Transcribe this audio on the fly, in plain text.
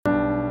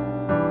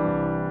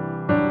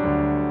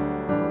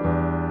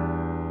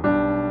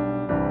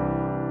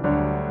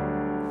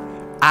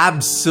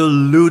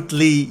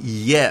Absolutely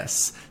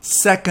yes.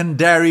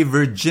 Secondary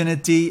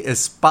virginity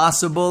is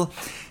possible.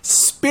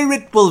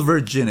 Spiritual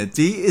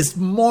virginity is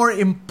more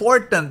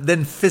important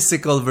than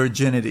physical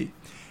virginity.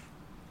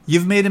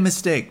 You've made a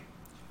mistake.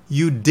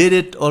 You did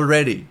it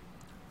already.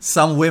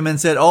 Some women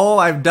said, oh,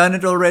 I've done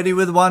it already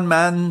with one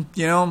man,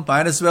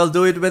 might as well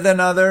do it with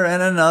another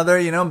and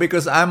another,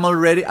 because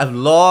I've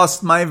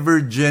lost my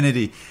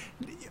virginity.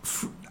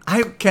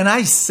 Can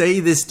I say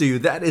this to you?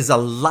 That is a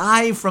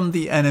lie from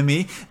the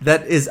enemy.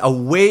 That is a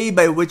way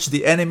by which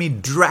the enemy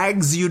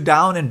drags you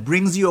down and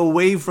brings you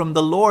away from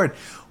the Lord.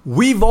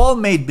 We've all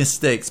made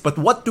mistakes, but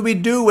what do we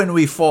do when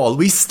we fall?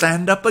 We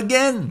stand up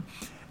again.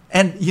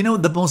 And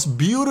the most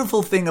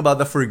beautiful thing about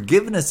the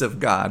forgiveness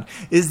of God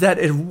is that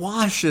it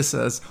washes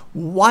us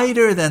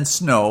whiter than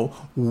snow,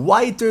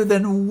 whiter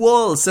than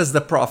wool, says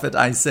the prophet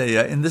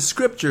Isaiah in the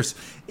scriptures.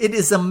 It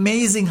is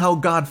amazing how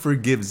God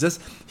forgives us.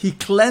 He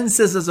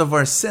cleanses us of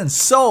our sins.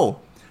 So,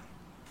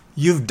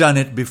 you've done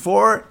it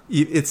before.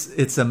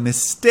 It's a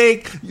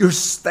mistake. You're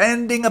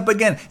standing up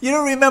again.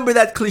 Remember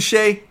that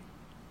cliche?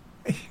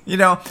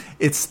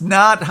 It's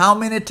not how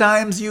many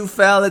times you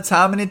fell, it's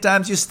how many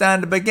times you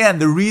stand up again.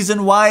 The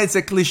reason why it's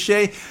a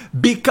cliche,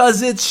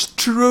 because it's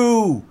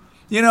true.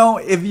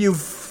 If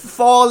you've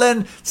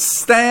fallen,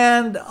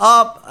 stand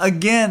up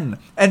again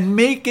and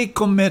make a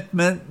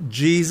commitment.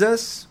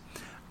 Jesus,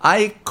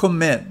 I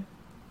commit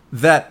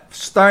that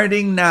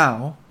starting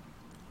now,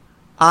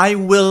 I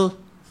will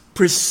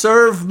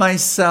preserve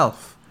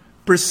myself,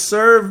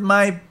 preserve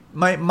my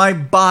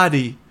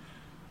body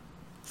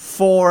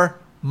for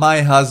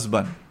my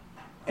husband.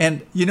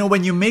 And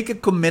when you make a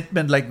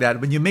commitment like that,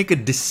 when you make a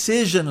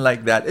decision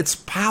like that, it's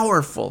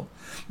powerful.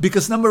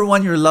 Because number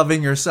one, you're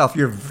loving yourself.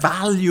 You're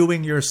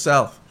valuing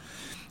yourself.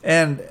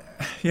 And,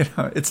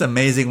 it's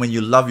amazing when you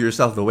love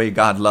yourself the way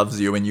God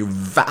loves you. And you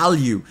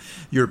value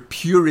your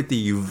purity.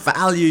 You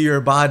value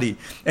your body.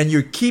 And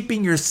you're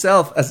keeping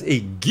yourself as a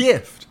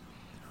gift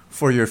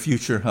for your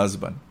future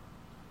husband.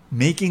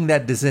 Making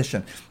that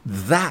decision.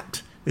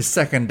 That is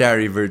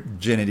secondary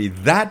virginity.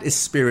 That is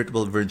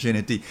spiritual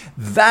virginity.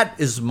 That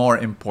is more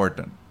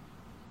important.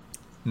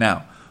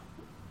 Now,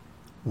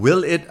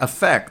 will it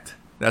affect?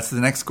 That's the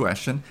next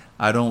question.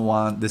 I don't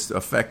want this to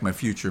affect my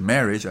future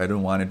marriage. I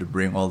don't want it to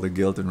bring all the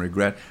guilt and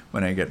regret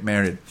when I get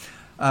married.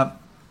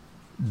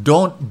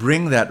 Don't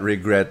bring that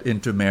regret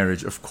into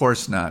marriage. Of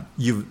course not.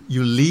 You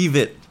leave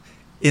it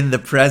in the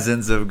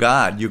presence of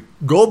God. You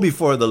go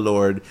before the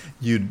Lord.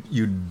 You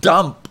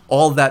dump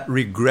all that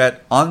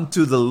regret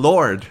onto the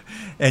Lord.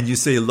 And you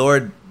say,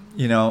 Lord,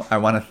 I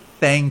want to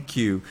thank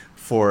you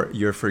for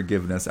your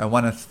forgiveness. I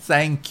want to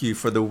thank you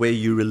for the way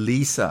you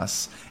release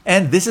us.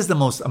 And this is the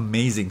most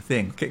amazing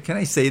thing. Can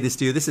I say this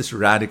to you? This is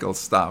radical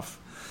stuff.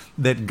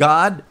 That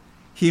God,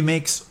 He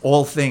makes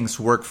all things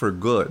work for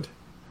good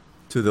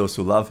to those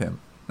who love Him.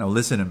 Now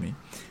listen to me.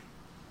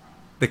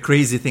 The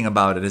crazy thing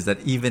about it is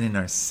that even in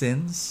our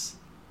sins,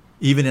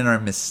 even in our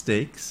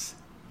mistakes,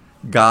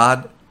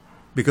 God,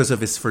 because of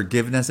His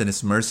forgiveness and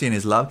His mercy and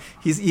His love,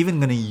 He's even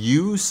going to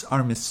use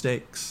our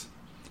mistakes.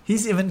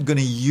 He's even going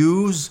to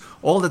use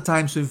all the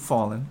times we've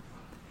fallen.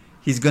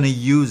 He's going to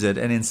use it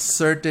and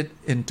insert it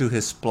into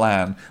His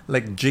plan,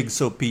 like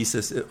jigsaw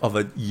pieces of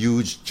a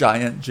huge,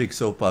 giant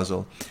jigsaw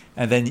puzzle.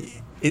 And then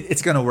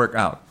it's going to work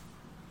out.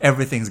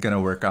 Everything's going to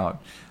work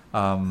out.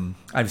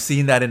 I've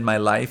seen that in my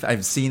life.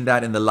 I've seen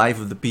that in the life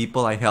of the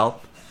people I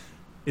help.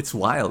 It's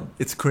wild.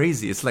 It's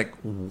crazy. It's like,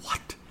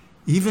 what?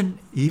 Even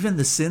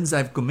the sins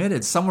I've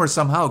committed,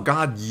 somehow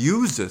God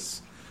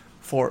uses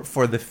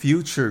for the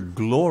future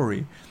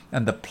glory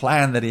and the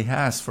plan that He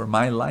has for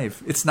my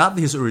life. It's not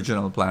His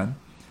original plan,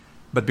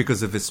 but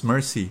because of His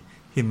mercy,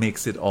 He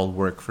makes it all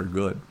work for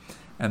good.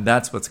 And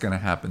that's what's going to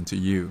happen to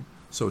you.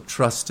 So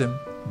trust Him,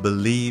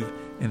 believe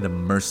in the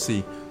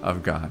mercy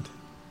of God.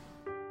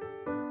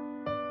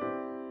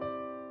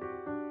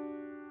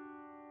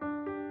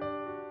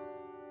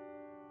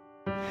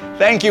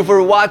 Thank you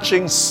for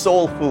watching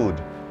Soul Food.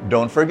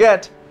 Don't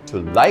forget to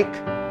like,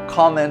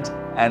 comment,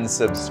 and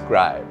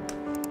subscribe.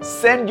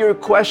 Send your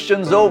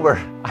questions over.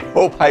 I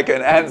hope I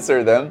can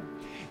answer them.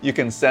 You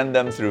can send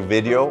them through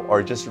video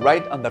or just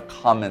write on the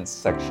comments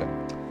section.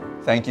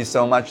 Thank you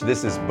so much.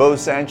 This is Bo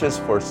Sanchez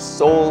for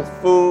Soul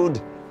Food.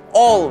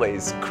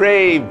 Always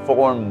crave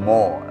for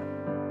more.